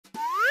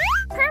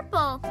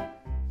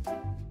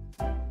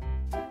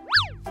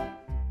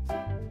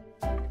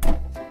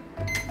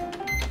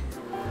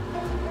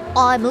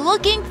I'm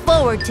looking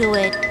forward to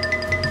it.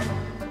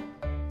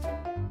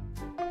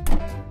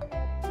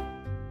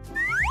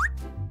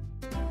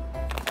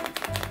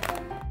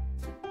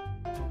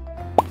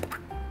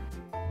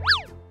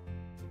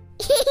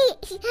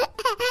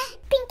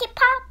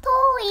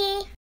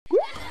 Pinkypoptoy.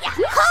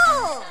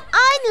 Yahoo!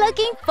 I'm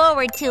looking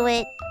forward to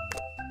it.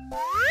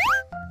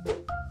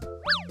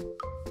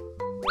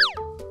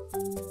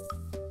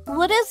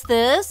 What is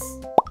this?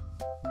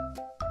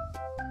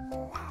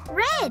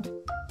 Red.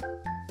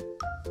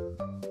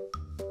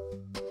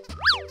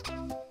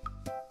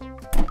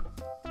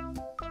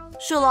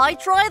 Shall I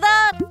try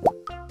that?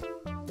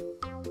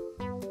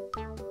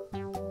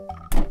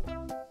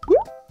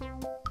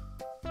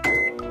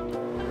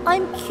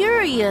 I'm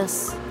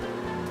curious.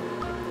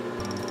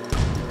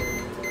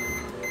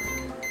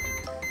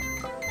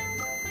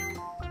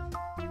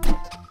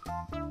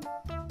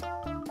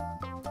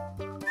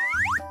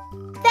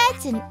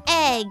 That's an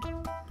egg.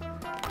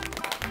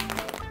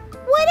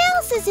 What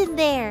else is in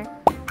there?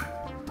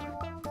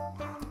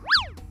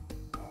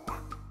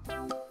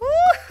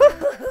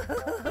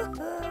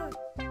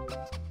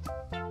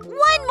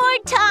 One more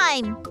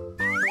time.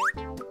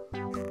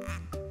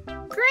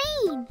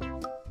 Green.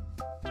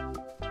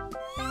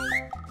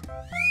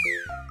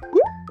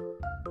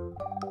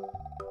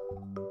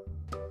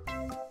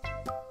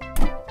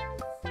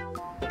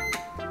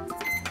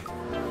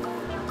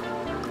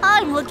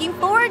 I'm looking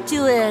forward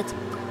to it.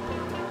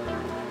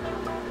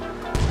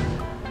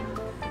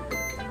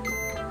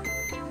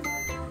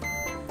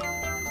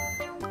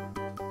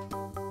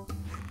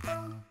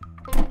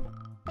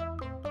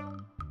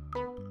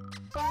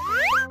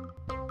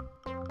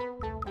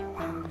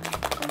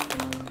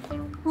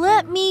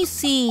 Let me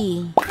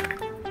see.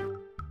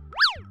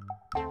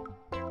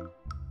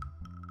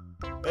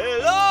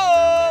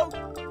 Hello!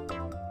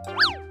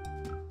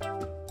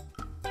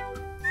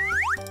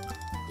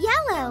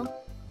 Yellow.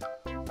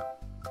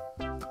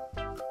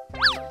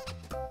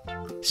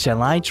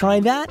 Shall I try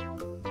that?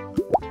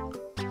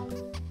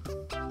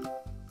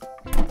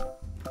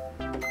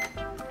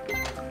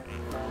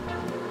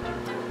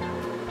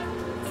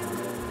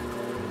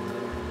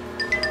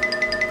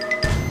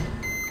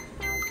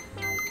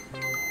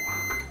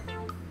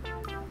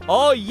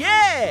 Oh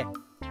yeah!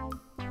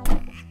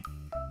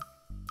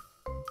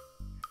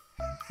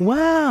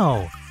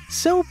 Wow,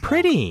 so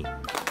pretty.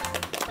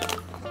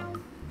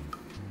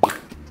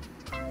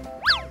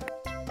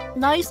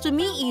 Nice to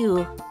meet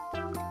you.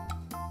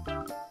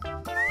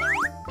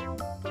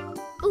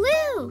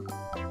 Blue.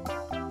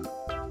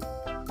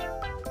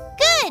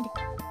 Good.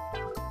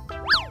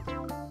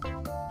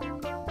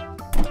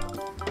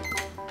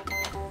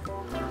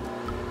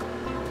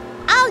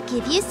 I'll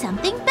give you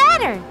something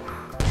better.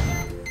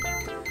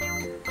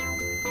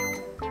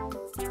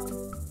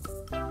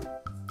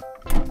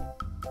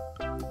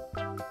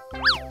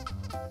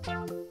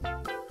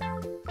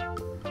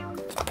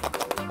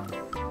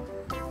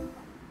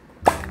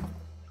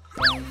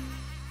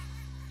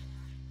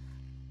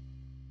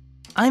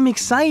 I'm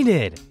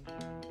excited.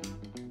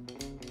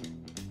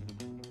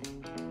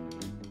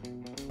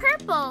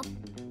 Purple.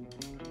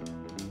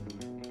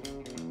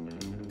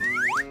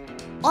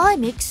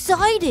 I'm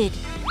excited.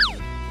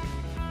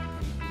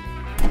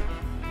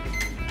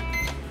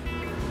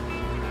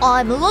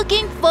 I'm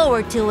looking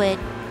forward to it.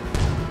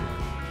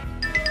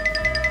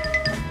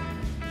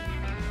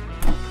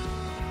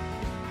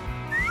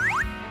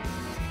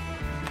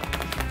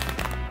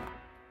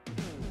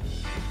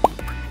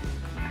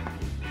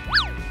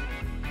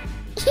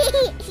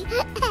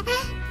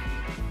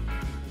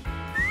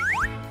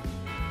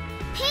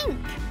 Pink.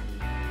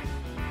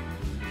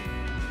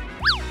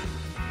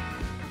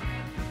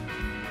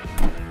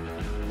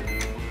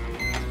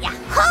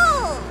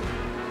 Yahoo!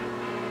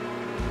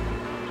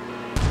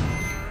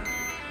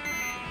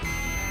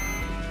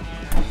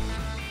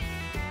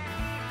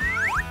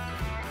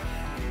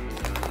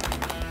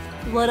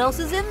 What else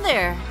is in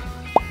there?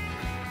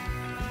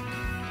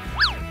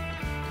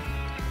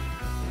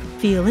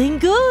 Feeling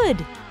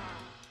good.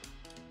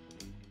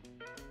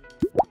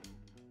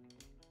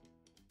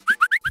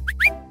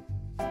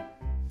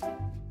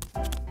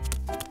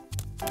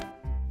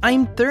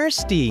 I'm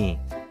thirsty.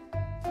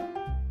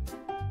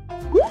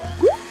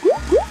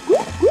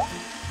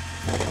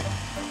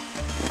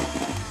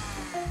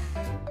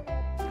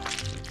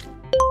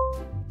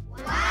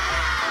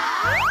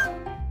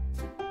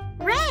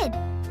 Red.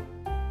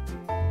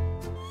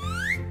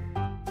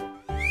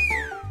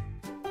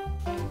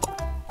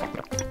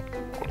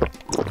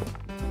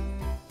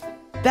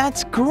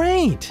 That's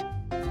great.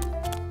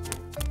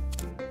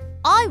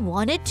 I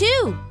want it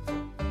too.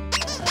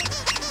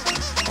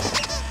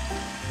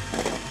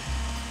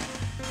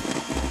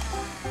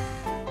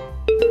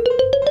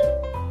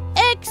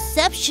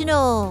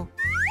 Exceptional.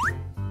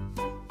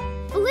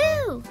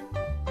 Blue.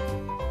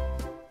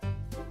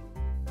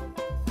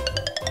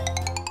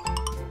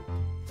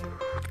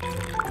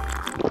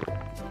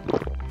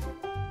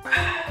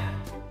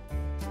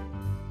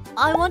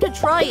 I want to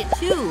try it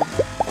too.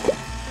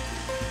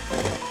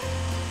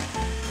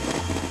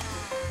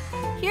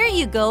 Here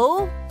you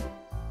go.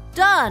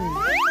 Done.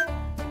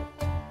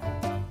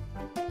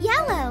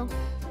 Yellow.